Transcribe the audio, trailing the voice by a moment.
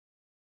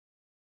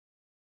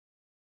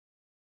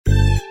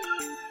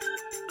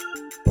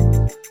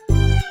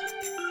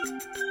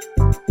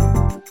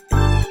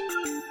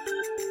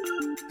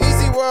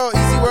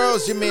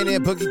girls, your man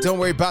Ed Boogie. Don't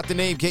worry about the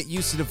name, get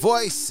used to the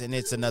voice. And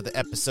it's another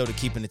episode of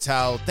Keeping It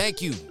Towel.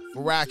 Thank you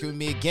for rocking with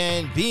me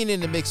again, being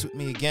in the mix with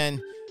me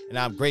again. And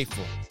I'm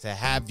grateful to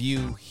have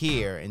you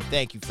here. And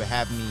thank you for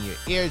having me in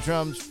your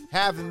eardrums,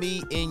 having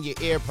me in your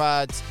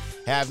AirPods,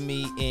 having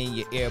me in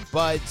your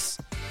earbuds,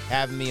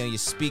 having me on your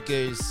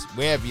speakers,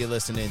 wherever you're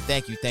listening.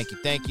 Thank you, thank you,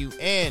 thank you.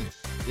 And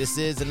this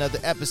is another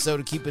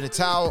episode of Keeping It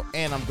Towel,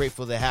 and I'm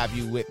grateful to have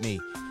you with me.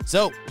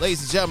 So,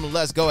 ladies and gentlemen,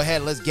 let's go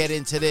ahead. Let's get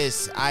into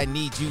this. I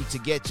need you to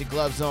get your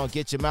gloves on,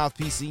 get your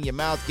mouthpiece in your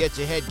mouth, get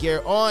your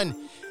headgear on,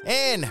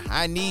 and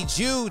I need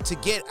you to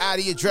get out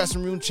of your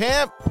dressing room,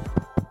 champ.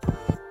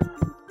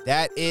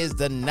 That is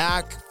the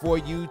knock for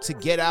you to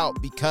get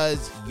out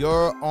because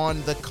you're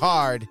on the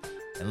card.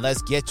 And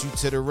let's get you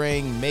to the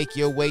ring. Make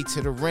your way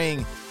to the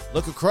ring.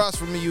 Look across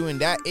from you, and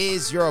that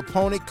is your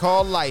opponent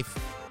called life.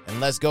 And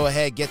let's go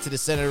ahead, get to the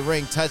center of the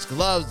ring, touch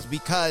gloves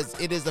because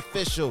it is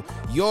official.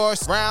 Your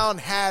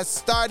round has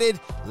started.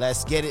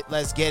 Let's get it,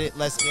 let's get it,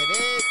 let's get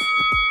it.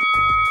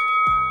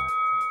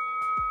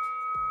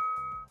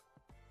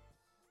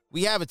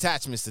 We have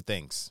attachments to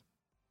things.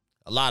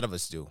 A lot of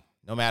us do.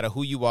 No matter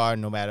who you are,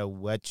 no matter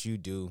what you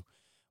do,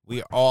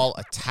 we are all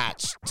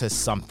attached to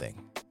something.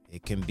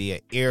 It can be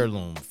an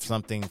heirloom,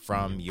 something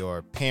from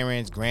your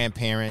parents,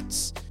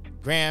 grandparents,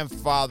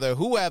 grandfather,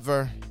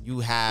 whoever. You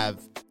have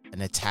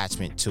an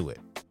attachment to it.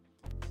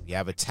 You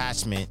have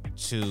attachment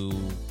to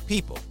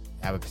people.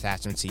 You have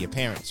attachment to your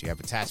parents. You have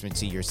attachment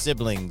to your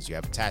siblings. You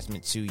have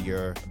attachment to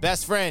your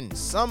best friend,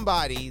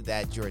 somebody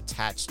that you're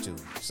attached to,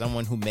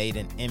 someone who made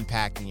an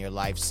impact in your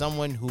life,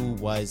 someone who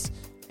was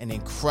an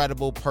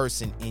incredible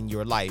person in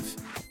your life.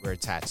 We're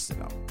attached to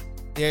them.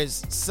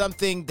 There's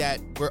something that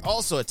we're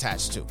also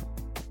attached to.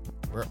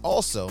 We're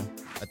also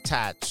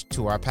attached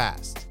to our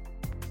past.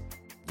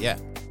 Yeah,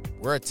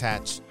 we're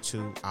attached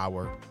to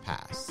our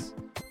past.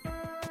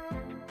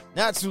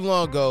 Not too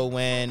long ago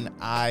when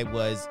I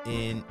was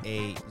in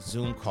a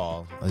Zoom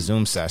call, a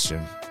Zoom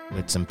session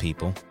with some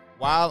people,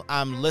 while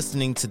I'm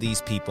listening to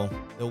these people,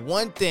 the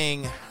one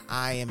thing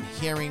I am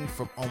hearing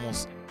from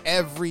almost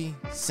every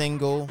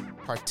single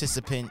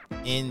participant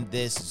in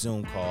this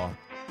Zoom call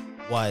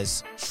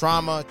was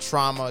trauma,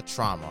 trauma,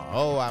 trauma.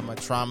 Oh, I'm a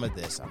trauma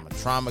this. I'm a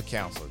trauma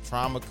counselor,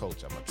 trauma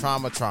coach. I'm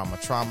a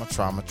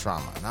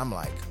trauma. And I'm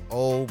like,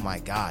 oh my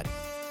God.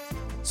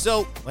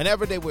 So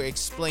whenever they were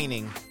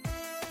explaining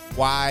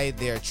why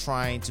they're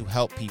trying to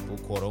help people,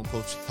 quote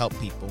unquote, help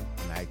people,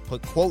 and I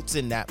put quotes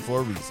in that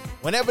for a reason.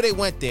 Whenever they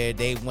went there,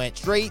 they went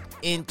straight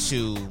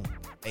into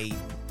a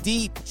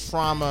deep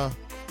trauma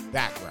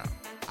background.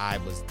 I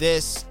was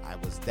this, I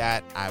was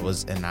that, I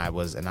was.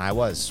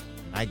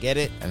 I get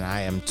it, and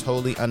I am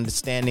totally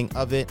understanding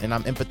of it, and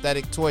I'm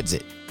empathetic towards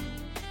it.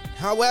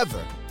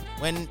 However,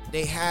 when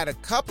they had a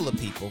couple of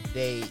people,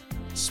 they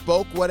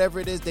spoke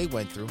whatever it is they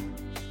went through.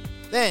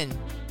 Then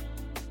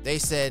they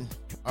said,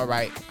 all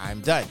right,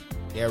 I'm done.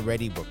 They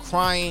already were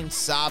crying,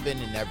 sobbing,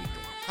 and everything.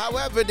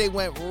 However, they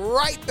went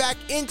right back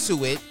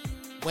into it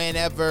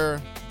whenever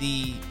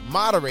the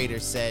moderator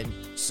said,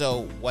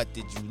 so what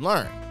did you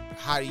learn?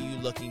 How are you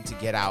looking to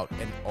get out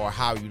or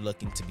how are you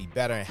looking to be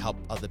better and help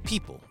other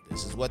people?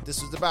 This is what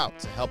this was about,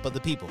 to help other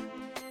people.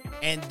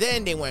 And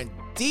then they went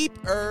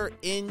deeper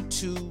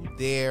into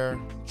their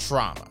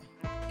trauma.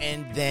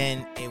 And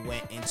then it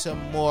went into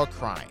more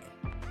crying.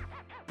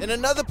 Then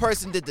another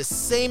person did the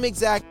same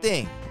exact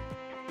thing.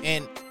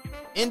 And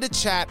in the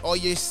chat, all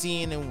you're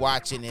seeing and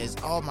watching is,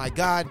 oh my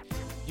God,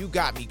 you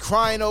got me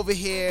crying over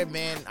here,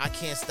 man. I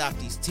can't stop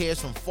these tears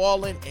from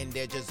falling. And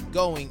they're just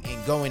going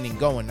and going and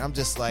going. I'm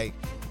just like,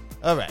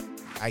 all right,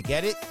 I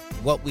get it,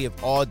 what we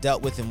have all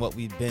dealt with and what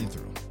we've been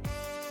through.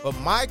 But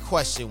my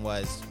question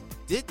was,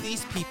 did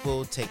these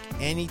people take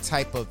any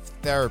type of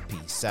therapy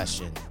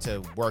session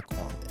to work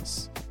on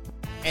this?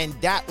 And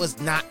that was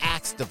not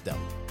asked of them.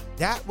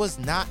 That was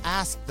not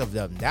asked of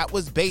them. That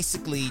was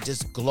basically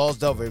just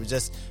glozed over. It was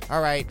just,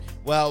 all right,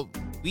 well,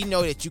 we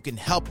know that you can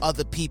help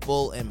other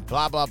people and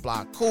blah, blah,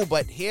 blah. Cool,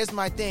 but here's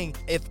my thing.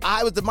 If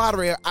I was the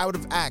moderator, I would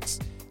have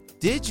asked,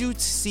 did you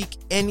seek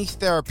any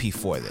therapy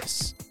for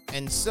this?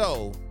 And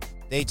so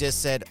they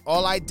just said,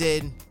 all I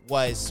did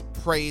was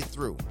pray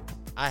through.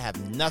 I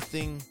have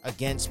nothing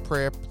against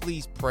prayer.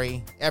 Please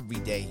pray every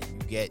day.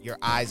 You get your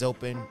eyes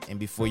open and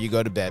before you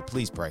go to bed,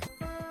 please pray.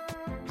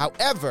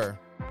 However,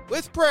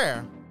 with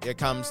prayer, there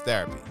comes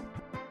therapy.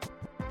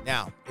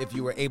 Now, if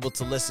you were able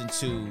to listen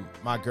to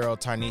my girl,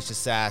 Tarnisha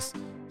Sass,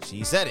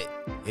 she said it.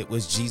 It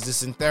was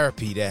Jesus in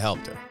therapy that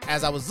helped her.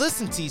 As I was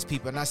listening to these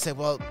people, and I said,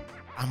 well,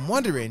 I'm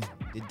wondering,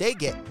 did they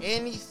get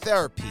any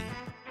therapy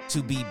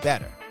to be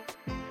better?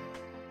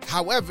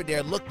 However,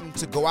 they're looking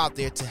to go out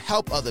there to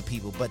help other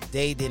people, but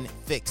they didn't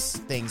fix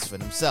things for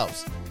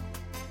themselves.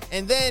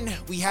 And then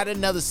we had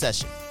another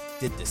session,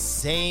 did the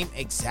same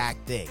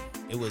exact thing.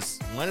 It was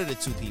one of the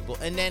two people,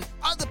 and then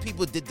other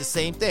people did the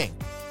same thing.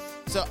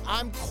 So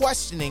I'm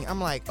questioning,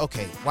 I'm like,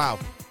 okay, wow,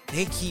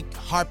 they keep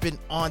harping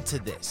onto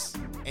this.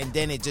 And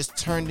then it just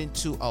turned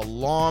into a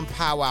long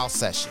powwow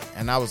session.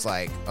 And I was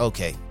like,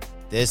 okay,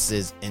 this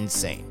is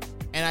insane.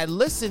 And And I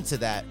listen to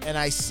that and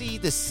I see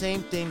the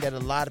same thing that a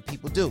lot of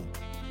people do.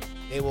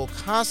 They will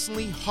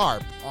constantly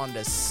harp on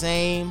the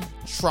same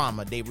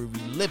trauma. They will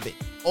relive it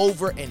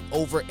over and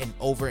over and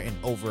over and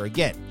over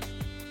again.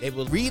 They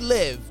will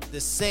relive the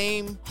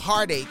same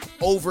heartache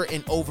over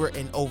and over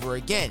and over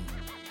again.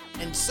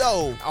 And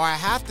so, I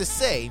have to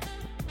say,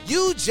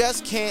 you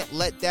just can't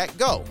let that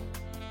go.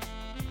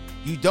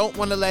 You don't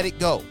want to let it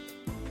go.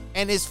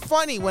 And it's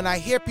funny when I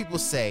hear people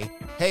say,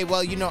 hey,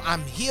 well,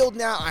 I'm healed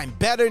now, I'm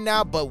better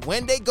now. But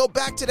when they go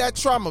back to that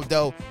trauma,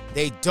 though,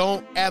 they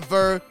don't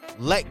ever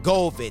let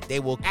go of it. They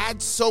will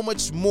add so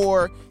much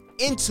more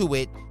into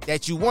it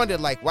that you wonder,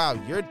 like, wow,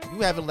 you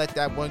haven't let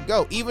that one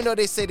go. Even though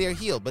they say they're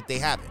healed, but they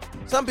haven't.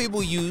 Some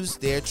people use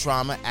their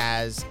trauma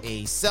as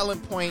a selling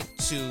point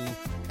to,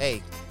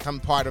 hey, come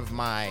part of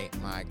my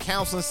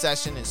counseling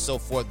session and so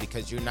forth,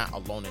 because you're not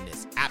alone in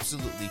this.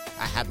 Absolutely.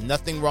 I have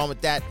nothing wrong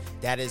with that.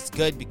 That is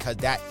good, because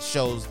that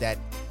shows that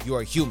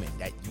you're human,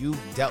 that you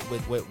dealt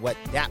with what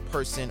that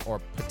person or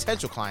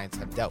potential clients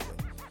have dealt with.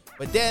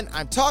 But then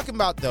I'm talking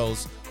about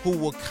those who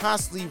will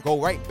constantly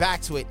go right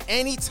back to it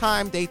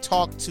anytime they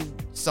talk to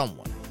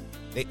someone.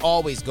 They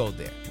always go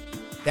there.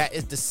 That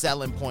is the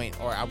selling point,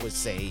 or I would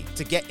say,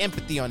 to get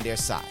empathy on their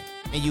side.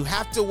 And you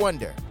have to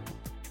wonder,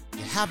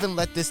 you haven't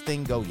let this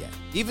thing go yet.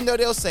 Even though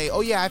they'll say,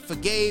 oh yeah, I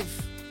forgave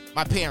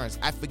my parents.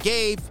 I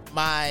forgave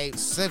my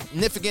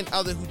significant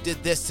other who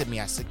did this to me.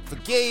 I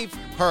forgave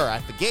her. I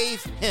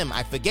forgave him.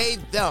 I forgave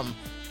them.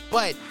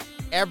 But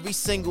every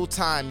single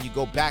time you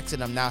go back to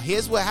them. Now,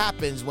 here's what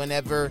happens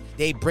whenever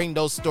they bring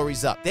those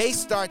stories up. They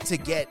start to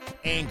get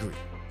angry.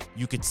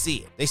 You could see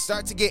it. They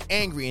start to get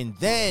angry, and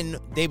then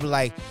they be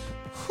like,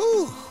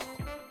 whew,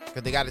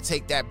 because they got to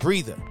take that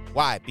breather.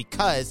 Why?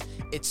 Because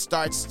it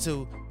starts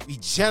to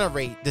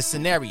regenerate the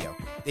scenario.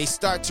 They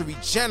start to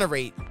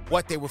regenerate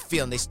what they were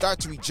feeling. They start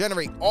to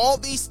regenerate all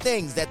these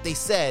things that they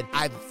said,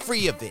 I'm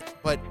free of it,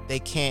 but they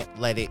can't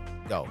let it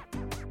go.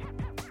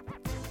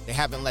 They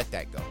haven't let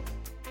that go.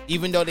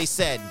 Even though they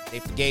said they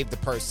forgave the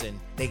person,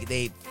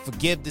 they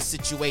forgive the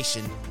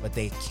situation, but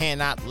they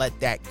cannot let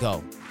that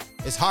go.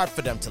 It's hard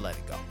for them to let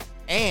it go.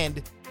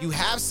 And you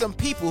have some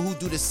people who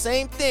do the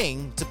same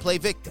thing to play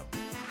victim.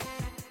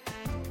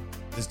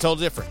 It's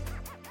totally different.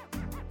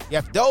 You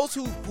have those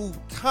who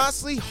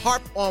constantly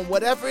harp on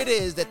whatever it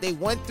is that they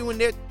went through in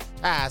their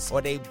past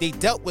or they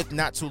dealt with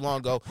not too long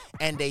ago,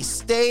 and they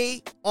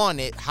stay on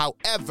it.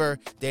 However,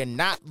 they're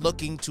not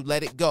looking to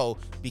let it go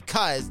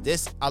because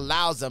this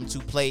allows them to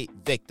play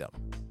victim.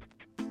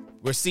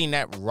 We're seeing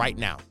that right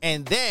now.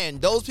 And then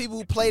those people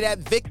who play that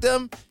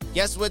victim,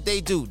 guess what they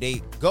do?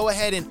 They go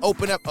ahead and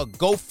open up a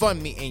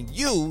GoFundMe, and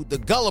you, the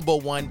gullible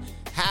one,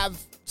 have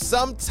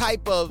some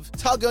type of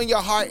tug on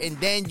your heart, and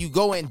then you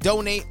go and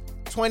donate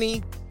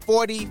 $20,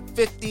 $40,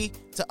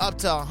 $50 to up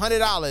to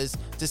 $100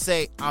 to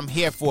say, I'm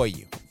here for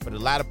you. For the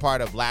latter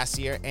part of last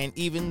year and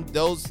even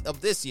those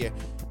of this year,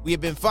 we have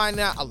been finding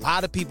out a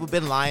lot of people have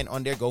been lying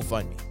on their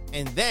GoFundMe.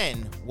 And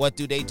then what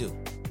do?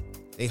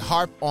 They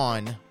harp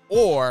on,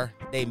 or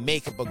they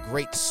make up a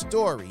great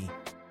story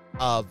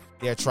of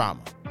their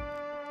trauma.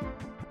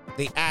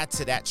 They add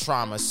to that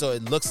trauma so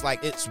it looks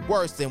like it's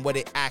worse than what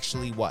it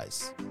actually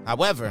was.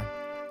 However,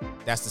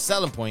 that's the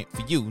selling point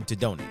for you to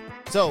donate.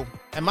 So,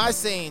 am I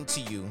saying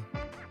to you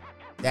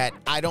that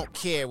I don't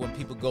care when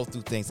people go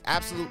through things?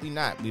 Absolutely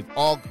not. We've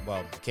all,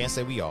 well, can't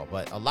say we all,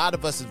 but a lot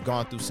of us have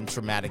gone through some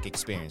traumatic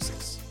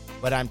experiences.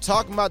 But I'm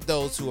talking about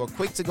those who are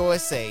quick to go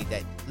and say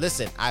that,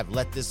 listen, I've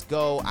let this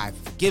go, I've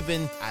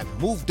forgiven, I've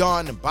moved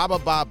on, and blah, blah,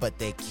 blah, but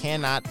they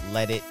cannot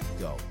let it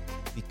go.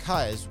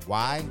 Because,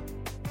 why?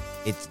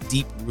 It's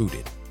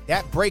deep-rooted.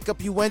 That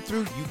breakup you went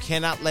through, you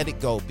cannot let it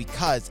go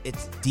because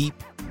it's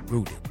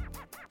deep-rooted.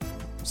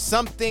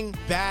 Something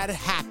bad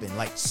happened,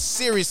 like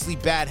seriously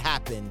bad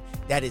happened,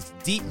 that is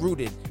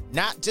deep-rooted,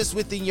 not just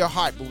within your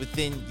heart, but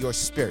within your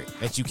spirit,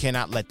 that you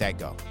cannot let that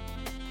go.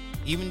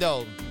 Even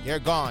though they're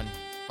gone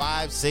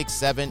 5, 6,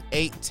 7,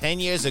 8, 10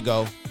 years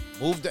ago,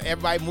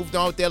 everybody moved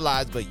on with their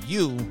lives, but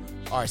you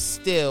are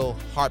still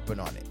harping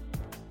on it.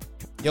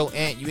 Yo,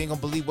 Aunt, you ain't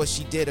gonna believe what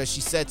she did or she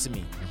said to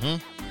me.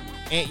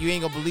 Aunt, you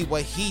ain't gonna believe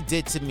what he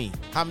did to me.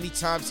 How many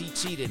times he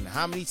cheated and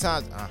how many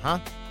times,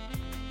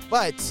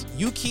 But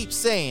you keep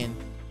saying,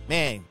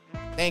 man,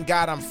 thank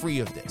God I'm free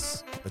of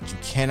this. But you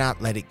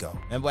cannot let it go.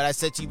 Remember what I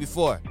said to you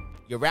before,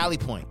 your rally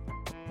point.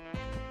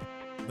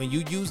 When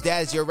you use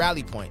that as your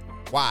rally point,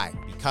 why?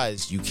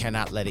 Because you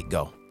cannot let it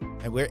go.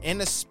 And we're in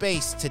a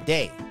space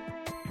today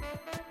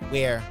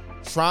where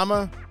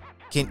trauma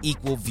can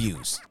equal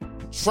views.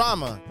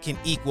 Trauma can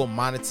equal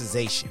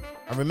monetization.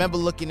 I remember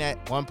looking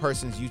at one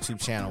person's YouTube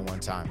channel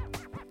one time,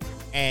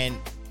 and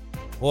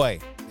boy,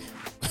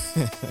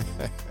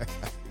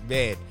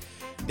 man,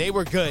 they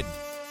were good,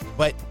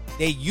 but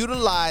they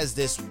utilized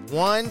this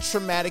one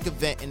traumatic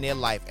event in their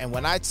life. And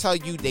when I tell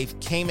you they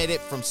came at it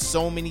from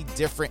so many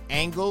different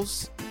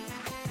angles,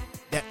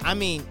 that, I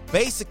mean,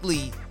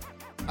 basically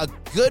a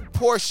good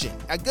portion,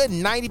 a good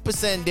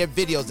 90% of their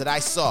videos that I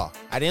saw,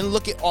 I didn't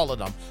look at all of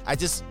them. I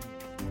just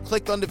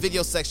clicked on the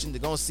video section to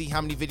go and see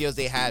how many videos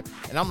they had.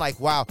 And I'm like,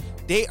 wow,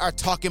 they are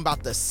talking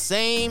about the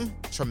same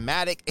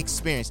traumatic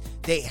experience.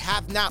 They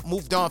have not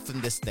moved on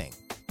from this thing.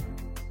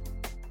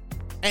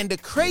 And the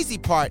crazy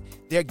part,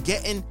 they're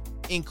getting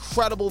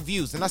incredible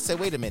views. And I said,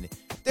 wait a minute.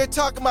 They're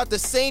talking about the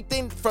same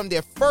thing from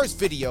their first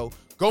video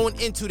going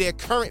into their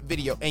current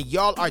video. And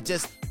y'all are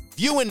just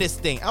viewing this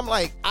thing. I'm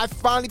like, I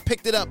finally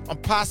picked it up on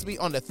possibly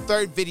on the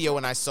third video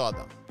when I saw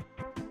them.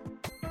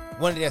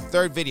 One of their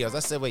third videos. I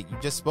said, wait, you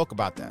just spoke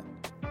about that.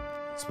 You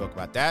spoke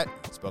about that.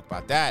 You spoke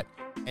about that.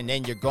 And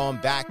then you're going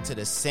back to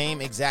the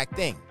same exact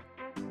thing.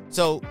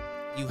 So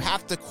you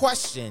have to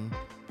question,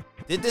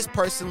 did this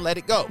person let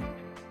it go?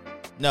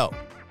 No,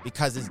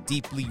 because it's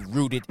deeply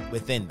rooted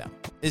within them.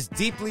 It's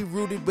deeply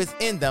rooted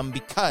within them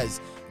because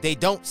they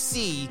don't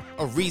see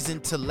a reason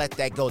to let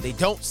that go. They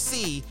don't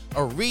see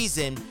a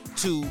reason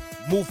to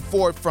move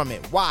forward from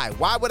it. Why?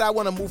 Why would I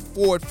want to move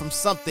forward from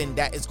something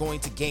that is going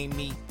to gain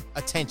me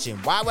attention?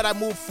 Why would I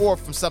move forward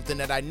from something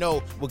that I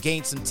know will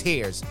gain some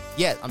tears?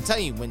 Yeah, I'm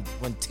telling you,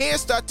 when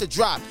tears start to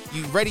drop,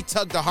 you ready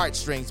tug the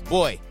heartstrings.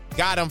 Boy,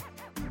 got him.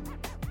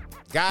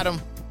 Got him.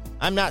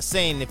 I'm not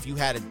saying if you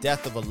had a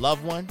death of a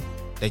loved one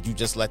that you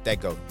just let that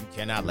go. You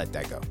cannot let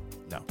that go.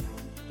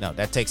 No,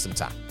 that takes some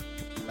time.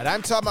 But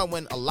I'm talking about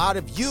when a lot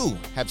of you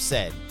have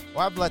said,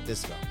 well, I've let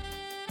this go.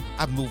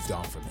 I've moved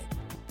on from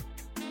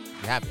it.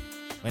 You haven't.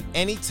 When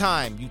any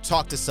time you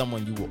talk to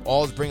someone, you will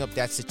always bring up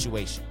that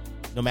situation,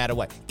 no matter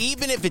what.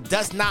 Even if it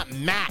does not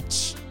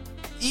match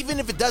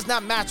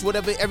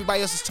whatever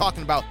everybody else is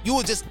talking about, you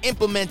will just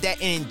implement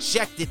that and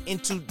inject it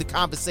into the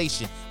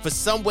conversation for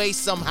some way,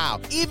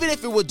 somehow. Even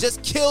if it will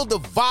just kill the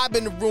vibe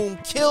in the room,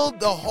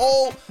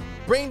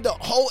 bring the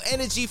whole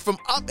energy from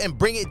up and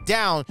bring it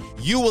down,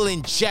 you will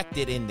inject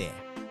it in there.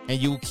 And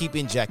you will keep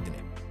injecting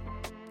it.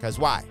 Because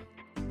why?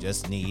 You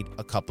just need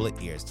a couple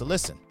of ears to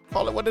listen.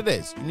 Call it what it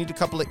is. You need a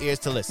couple of ears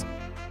to listen.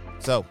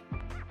 So,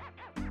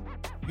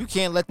 you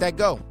can't let that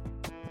go.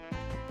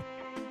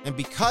 And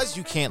because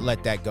you can't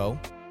let that go,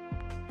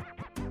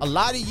 a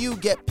lot of you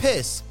get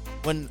pissed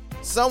when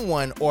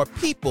someone or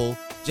people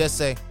just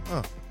say,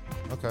 oh,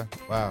 okay,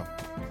 wow.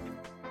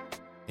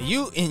 And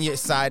you, in your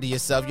side of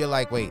yourself, you're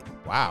like, wait,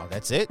 wow,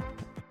 that's it?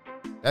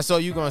 That's all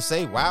you're going to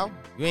say? Wow?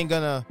 You ain't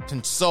going to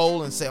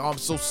console and say, oh, I'm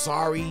so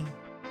sorry.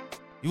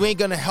 You ain't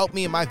going to help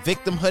me in my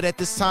victimhood at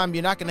this time.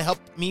 You're not going to help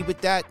me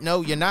with that.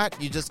 No, you're not.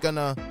 You're just going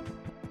to,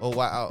 oh,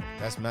 wow,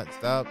 that's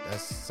messed up.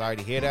 That's sorry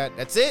to hear that.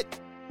 That's it.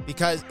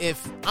 Because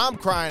if I'm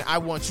crying, I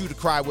want you to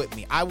cry with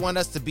me. I want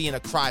us to be in a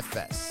cry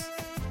fest.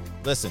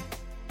 Listen,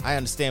 I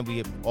understand we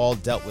have all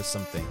dealt with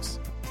some things.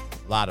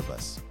 A lot of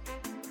us.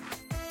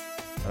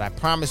 But I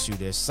promise you,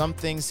 there's some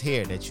things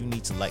here that you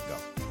need to let go.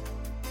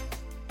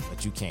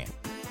 But you can't.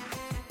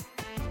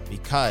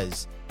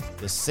 Because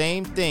the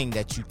same thing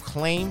that you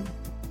claim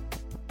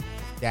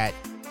that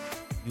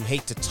you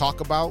hate to talk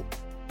about,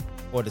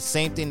 or the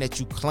same thing that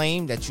you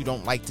claim that you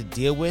don't like to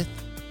deal with,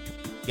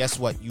 guess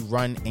what? You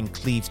run and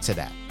cleave to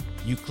that.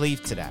 You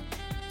cleave to that.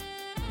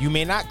 You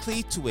may not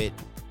cleave to it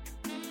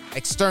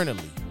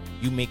externally.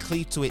 You may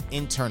cleave to it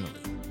internally.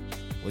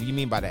 What do you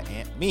mean by that,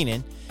 Ant?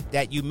 Meaning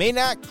that you may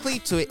not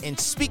cleave to it and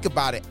speak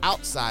about it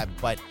outside,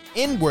 but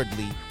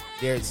inwardly,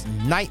 there's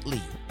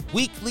nightly,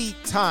 weekly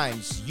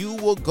times you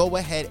will go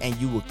ahead and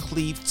you will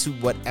cleave to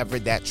whatever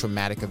that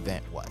traumatic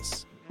event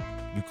was.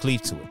 You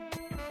cleave to it.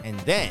 And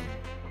then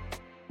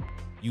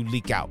you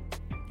leak out.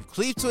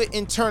 Cleave to it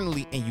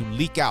internally and you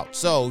leak out.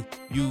 So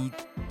you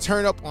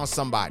turn up on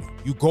somebody.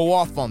 You go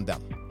off on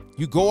them.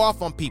 You go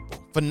off on people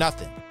for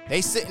nothing.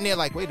 They sitting there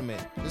like, wait a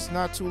minute, just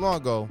not too long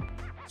ago,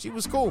 she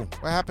was cool.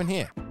 What happened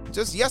here?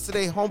 Just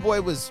yesterday,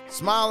 homeboy was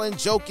smiling,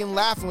 joking,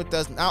 laughing with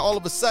us. Now all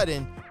of a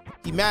sudden,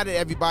 he mad at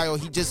everybody, or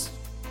he just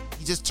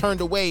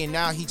turned away and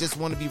now he just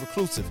want to be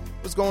reclusive.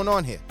 What's going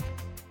on here?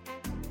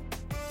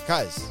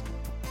 Because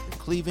you're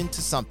cleaving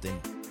to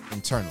something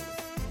internally.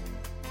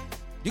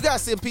 You got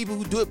some people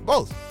who do it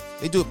both.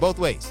 They do it both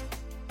ways.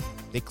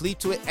 They cleave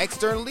to it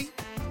externally,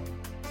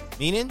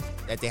 meaning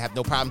that they have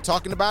no problem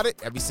talking about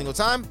it every single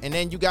time. And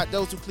then you got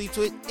those who cleave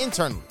to it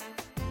internally.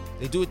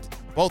 They do it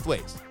both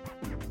ways.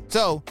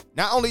 So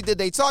not only did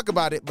they talk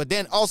about it, but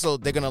then also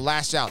they're going to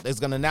lash out. It's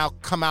going to now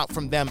come out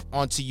from them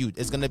onto you.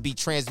 It's going to be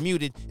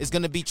transmuted. It's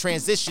going to be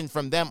transitioned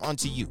from them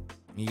onto you.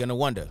 And you're going to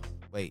wonder,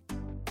 wait,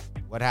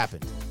 what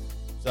happened?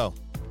 So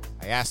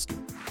I ask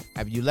you,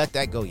 have you let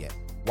that go yet?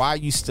 Why are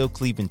you still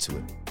cleaving to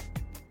it?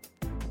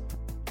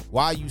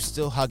 Why are you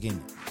still hugging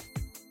it?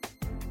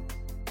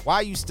 Why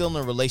are you still in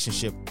a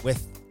relationship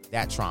with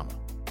that trauma?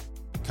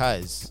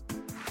 Because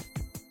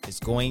it's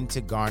going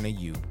to garner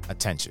you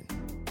attention.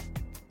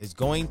 It's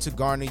going to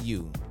garner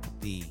you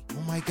the,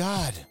 oh my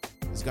God,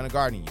 it's going to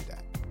garner you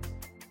that.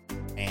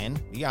 And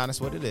be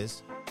honest what it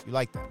is, you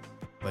like that.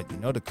 But you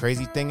know the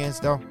crazy thing is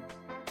though?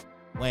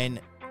 When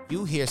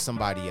you hear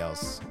somebody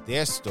else,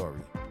 their story,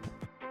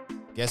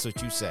 guess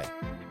what you say?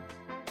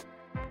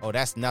 Oh,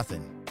 that's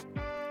nothing.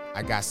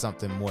 I got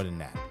something more than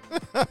that.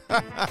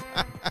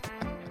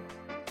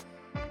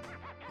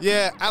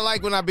 Yeah, I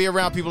like when I be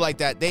around people like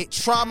that. They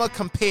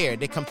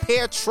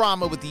compare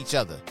trauma with each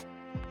other.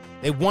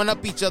 They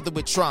one-up each other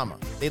with trauma.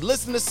 They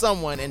listen to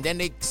someone and then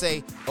they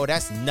say, oh,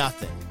 that's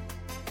nothing.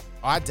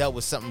 Oh, I dealt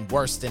with something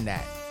worse than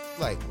that.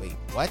 Like, wait,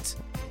 what?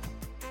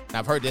 And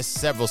I've heard this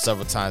several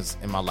times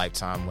in my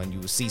lifetime when you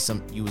will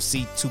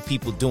see two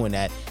people doing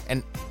that.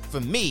 And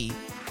for me,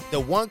 the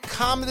one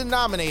common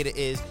denominator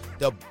is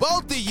the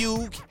both of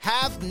you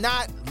have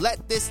not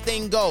let this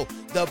thing go.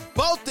 The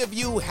both of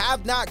you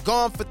have not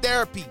gone for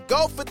therapy.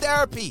 Go for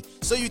therapy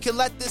so you can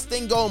let this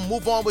thing go and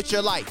move on with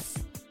your life.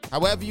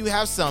 However, you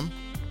have some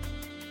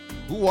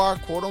who are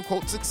quote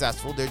unquote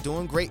successful. They're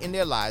doing great in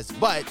their lives.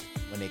 But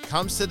when it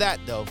comes to that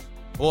though,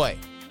 boy,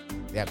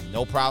 they have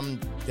no problem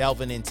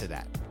delving into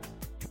that.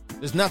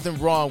 There's nothing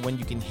wrong when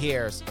you can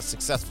hear a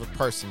successful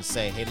person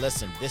say, hey,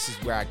 listen, this is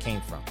where I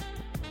came from.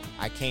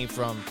 I came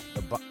from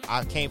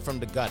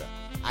the gutter.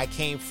 I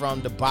came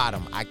from the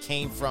bottom. I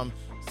came from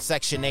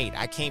Section 8.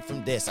 I came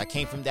from this. I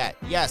came from that.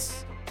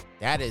 Yes,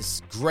 that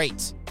is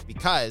great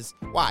because,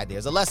 why?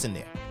 There's a lesson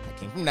there. I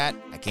came from that.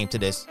 I came to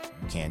this.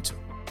 You can too.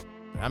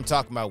 But I'm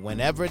talking about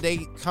whenever they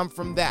come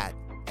from that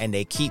and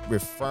they keep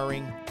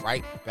referring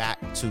right back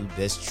to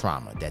this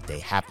trauma that they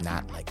have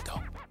not let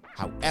go.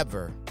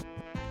 However,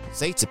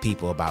 say to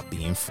people about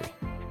being free.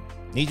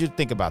 Need you to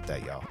think about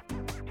that, y'all.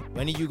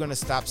 When are you going to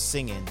stop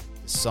singing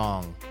the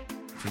song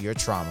for your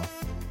trauma?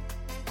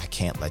 I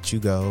can't let you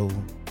go.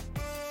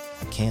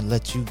 I can't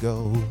let you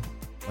go.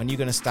 When are you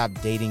going to stop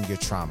dating your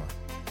trauma?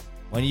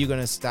 When are you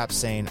going to stop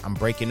saying, I'm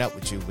breaking up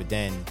with you, but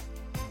then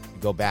you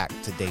go back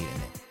to dating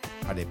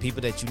it? Are there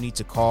people that you need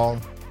to call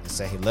and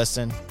say, hey,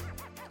 listen,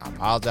 I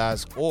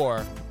apologize?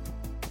 Or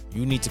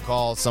you need to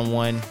call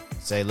someone and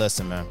say,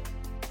 listen, man,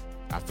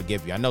 I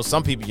forgive you. I know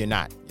some people you're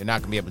not. You're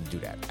not going to be able to do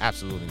that.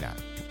 Absolutely not.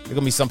 There are going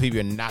to be some people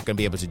you're not going to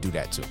be able to do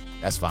that to.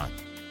 That's fine.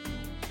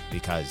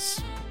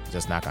 Because it's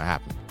just not going to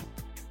happen.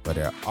 But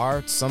there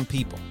are some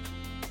people,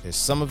 there's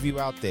some of you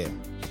out there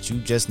that you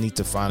just need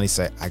to finally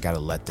say, I got to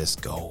let this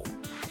go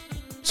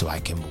so I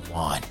can move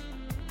on.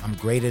 I'm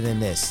greater than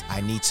this. I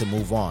need to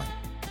move on.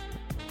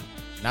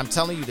 And I'm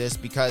telling you this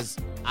because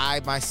I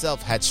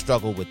myself had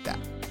struggled with that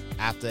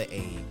after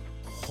a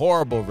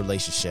horrible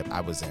relationship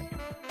I was in.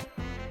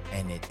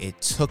 And it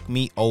took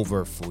me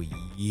over for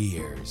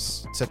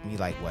years. It took me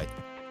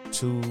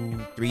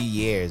 2-3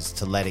 years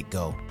to let it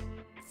go.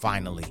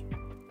 Finally.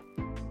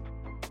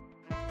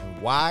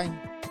 And why?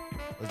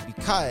 It was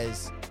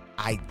because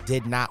I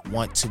did not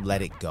want to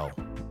let it go.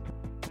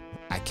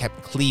 I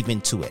kept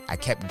cleaving to it. I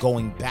kept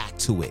going back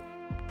to it.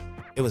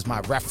 It was my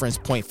reference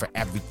point for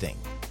everything.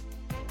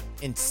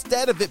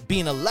 Instead of it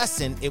being a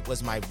lesson, it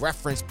was my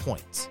reference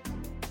point.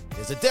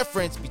 There's a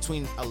difference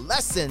between a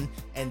lesson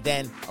and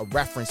then a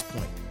reference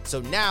point.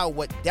 So now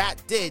what that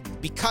did,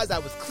 because I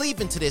was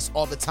cleaving to this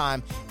all the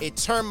time, it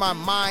turned my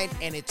mind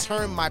and it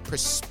turned my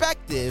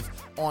perspective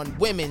on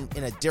women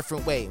in a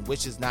different way,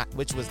 which was not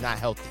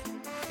healthy.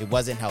 It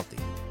wasn't healthy.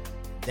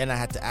 Then I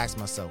had to ask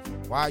myself,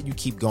 why you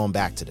keep going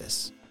back to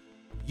this?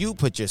 You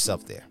put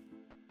yourself there.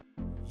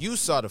 You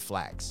saw the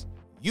flags.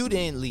 You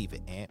didn't leave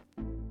it, Ant.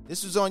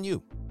 This was on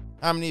you.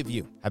 How many of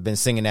you have been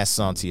singing that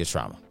song to your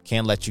trauma?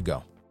 Can't let you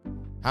go.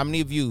 How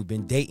many of you have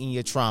been dating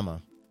your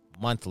trauma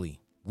monthly,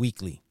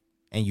 weekly,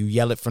 and you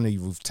yell it from the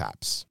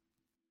rooftops?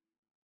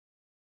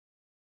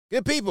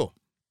 Good people.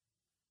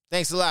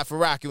 Thanks a lot for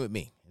rocking with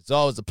me. It's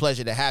always a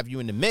pleasure to have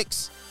you in the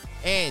mix.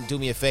 And do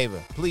me a favor,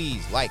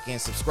 please like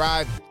and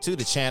subscribe to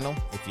the channel.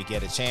 If you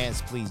get a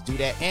chance, please do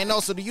that. And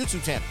also the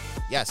YouTube channel.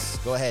 Yes,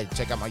 go ahead and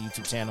check out my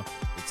YouTube channel.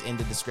 It's in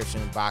the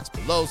description box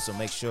below, so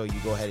make sure you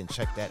go ahead and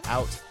check that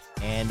out.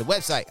 And the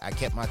website,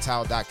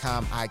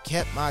 ikeptmytowel.com,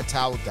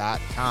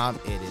 ikeptmytowel.com.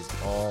 It is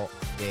all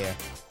there.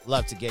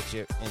 Love to get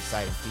your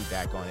insight and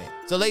feedback on it.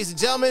 So, ladies and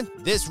gentlemen,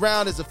 this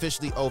round is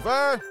officially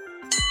over.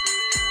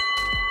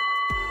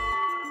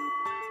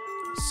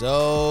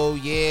 So,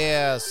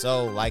 yeah.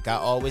 So, like I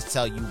always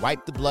tell you,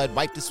 wipe the blood,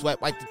 wipe the sweat,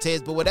 wipe the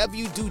tears. But whatever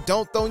you do,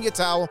 don't throw in your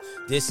towel.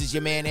 This is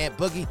your man, Ant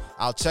Boogie.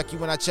 I'll check you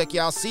when I check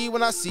you. I'll see you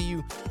when I see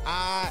you.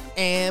 I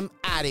am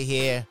out of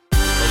here.